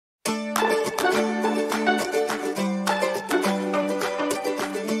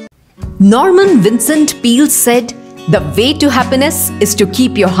Norman Vincent Peale said, "The way to happiness is to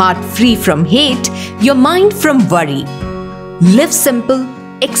keep your heart free from hate, your mind from worry. Live simple,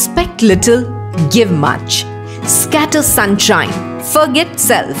 expect little, give much. Scatter sunshine, forget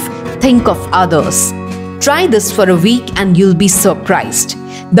self, think of others." Try this for a week and you'll be surprised.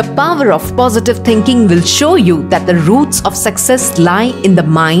 The power of positive thinking will show you that the roots of success lie in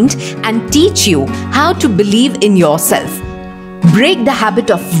the mind and teach you how to believe in yourself. Break the habit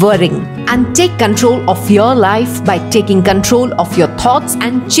of worrying and take control of your life by taking control of your thoughts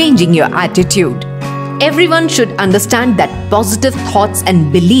and changing your attitude. Everyone should understand that positive thoughts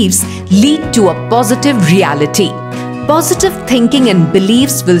and beliefs lead to a positive reality. Positive thinking and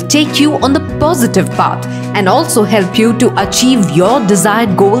beliefs will take you on the positive path and also help you to achieve your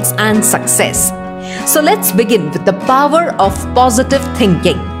desired goals and success. So let's begin with the power of positive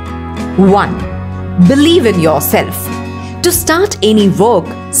thinking. 1. Believe in yourself. To start any work,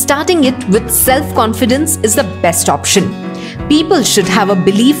 starting it with self-confidence is the best option. People should have a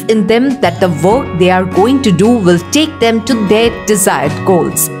belief in them that the work they are going to do will take them to their desired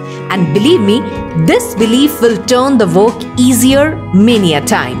goals. And believe me, this belief will turn the work easier many a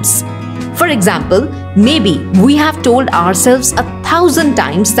times. For example, maybe we have told ourselves 1,000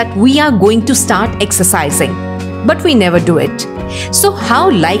 times that we are going to start exercising, but we never do it. So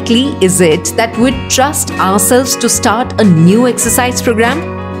how likely is it that we'd trust ourselves to start a new exercise program?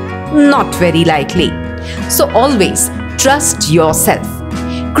 Not very likely. So always trust yourself.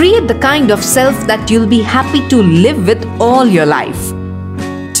 Create the kind of self that you'll be happy to live with all your life.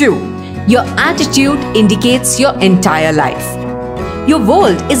 2. Your attitude indicates your entire life. Your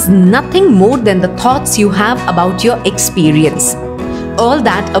world is nothing more than the thoughts you have about your experience. All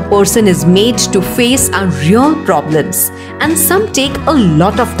that a person is made to face are real problems, and some take a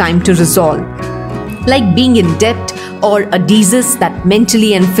lot of time to resolve. Like being in debt or a disease that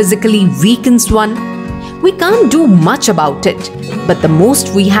mentally and physically weakens one. We can't do much about it, but the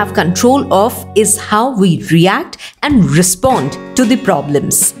most we have control of is how we react and respond to the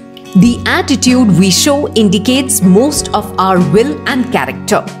problems. The attitude we show indicates most of our will and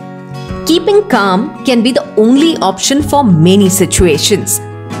character. Keeping calm can be the only option for many situations.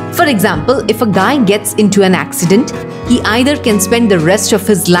 For example, if a guy gets into an accident, he either can spend the rest of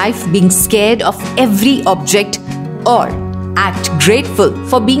his life being scared of every object or act grateful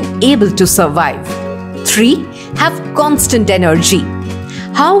for being able to survive. 3. Have constant energy.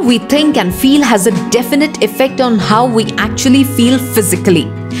 How we think and feel has a definite effect on how we actually feel physically.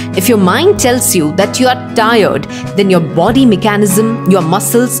 If your mind tells you that you are tired, then your body mechanism, your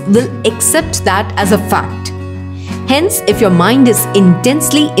muscles will accept that as a fact. Hence, if your mind is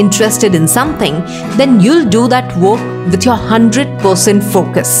intensely interested in something, then you'll do that work with your 100%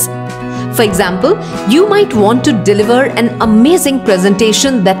 focus. For example, you might want to deliver an amazing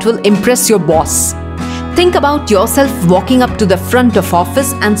presentation that will impress your boss. Think about yourself walking up to the front of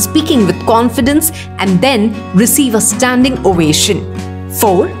office and speaking with confidence and then receive a standing ovation.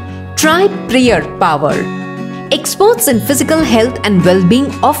 4. Try prayer power. Experts in physical health and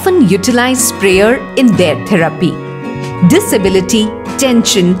well-being often utilize prayer in their therapy. Disability,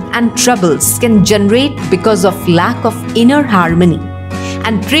 tension, and troubles can generate because of lack of inner harmony.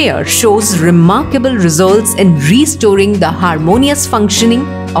 And prayer shows remarkable results in restoring the harmonious functioning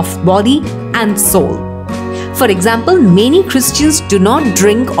of body and soul. For example, many Christians do not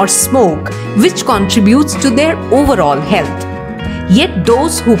drink or smoke, which contributes to their overall health. Yet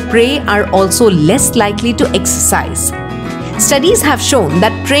those who pray are also less likely to exercise. Studies have shown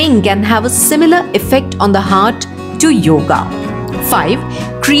that praying can have a similar effect on the heart to yoga.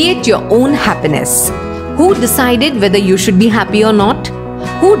 5. Create your own happiness. Who decided whether you should be happy or not?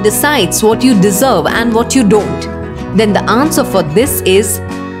 Who decides what you deserve and what you don't? Then the answer for this is,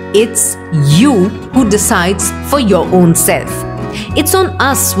 it's you who decides for your own self. It's on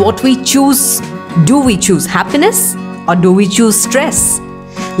us what we choose. Do we choose happiness or do we choose stress?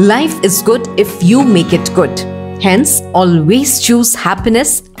 Life is good if you make it good. Hence, always choose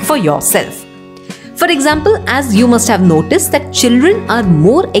happiness for yourself. For example, as you must have noticed that children are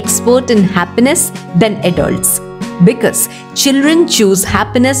more expert in happiness than adults because children choose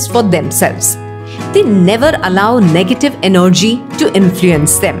happiness for themselves. They never allow negative energy to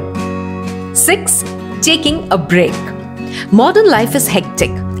influence them. 6. Taking a break. Modern life is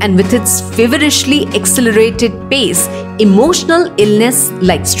hectic, and with its feverishly accelerated pace, emotional illness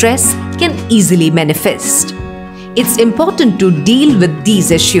like stress can easily manifest. It's important to deal with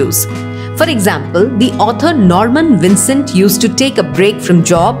these issues. For example, the author Norman Vincent used to take a break from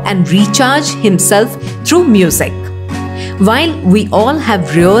job and recharge himself through music. While we all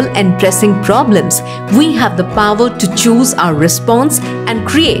have real and pressing problems, we have the power to choose our response and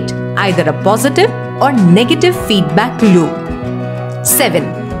create either a positive or negative feedback loop. 7.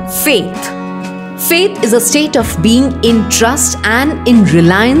 Faith. Faith is a state of being in trust and in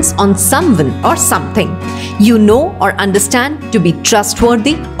reliance on someone or something you know or understand to be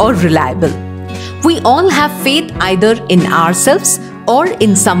trustworthy or reliable. We all have faith either in ourselves or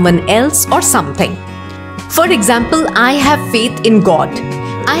in someone else or something. For example, I have faith in God.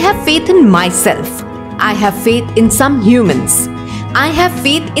 I have faith in myself. I have faith in some humans. I have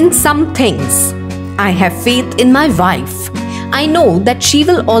faith in some things. I have faith in my wife. I know that she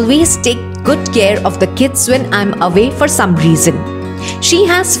will always take good care of the kids when I'm away for some reason. She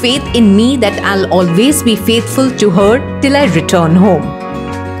has faith in me that I'll always be faithful to her till I return home.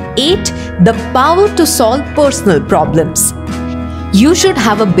 8. The power to solve personal problems. You should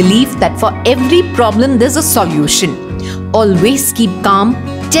have a belief that for every problem there's a solution. Always keep calm.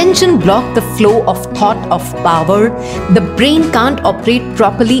 Tension blocks the flow of thought of power. The brain can't operate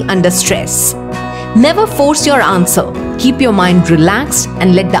properly under stress. Never force your answer. Keep your mind relaxed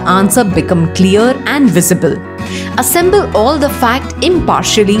and let the answer become clear and visible. Assemble all the facts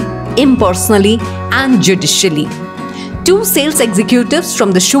impartially, impersonally, and judicially. 2 sales executives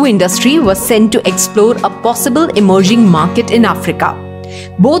from the shoe industry were sent to explore a possible emerging market in Africa.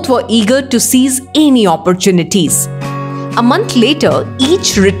 Both were eager to seize any opportunities. A month later,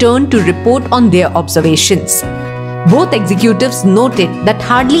 each returned to report on their observations. Both executives noted that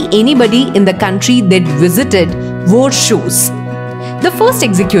hardly anybody in the country they'd visited wore shoes. The first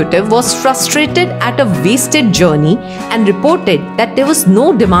executive was frustrated at a wasted journey and reported that there was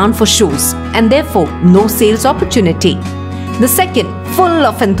no demand for shoes and therefore no sales opportunity. The second, full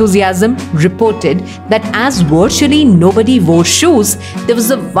of enthusiasm, reported that as virtually nobody wore shoes, there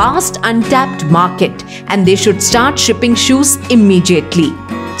was a vast untapped market and they should start shipping shoes immediately.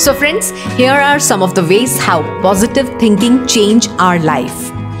 So friends, here are some of the ways how positive thinking change our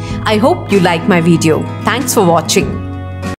life. I hope you like my video. Thanks for watching.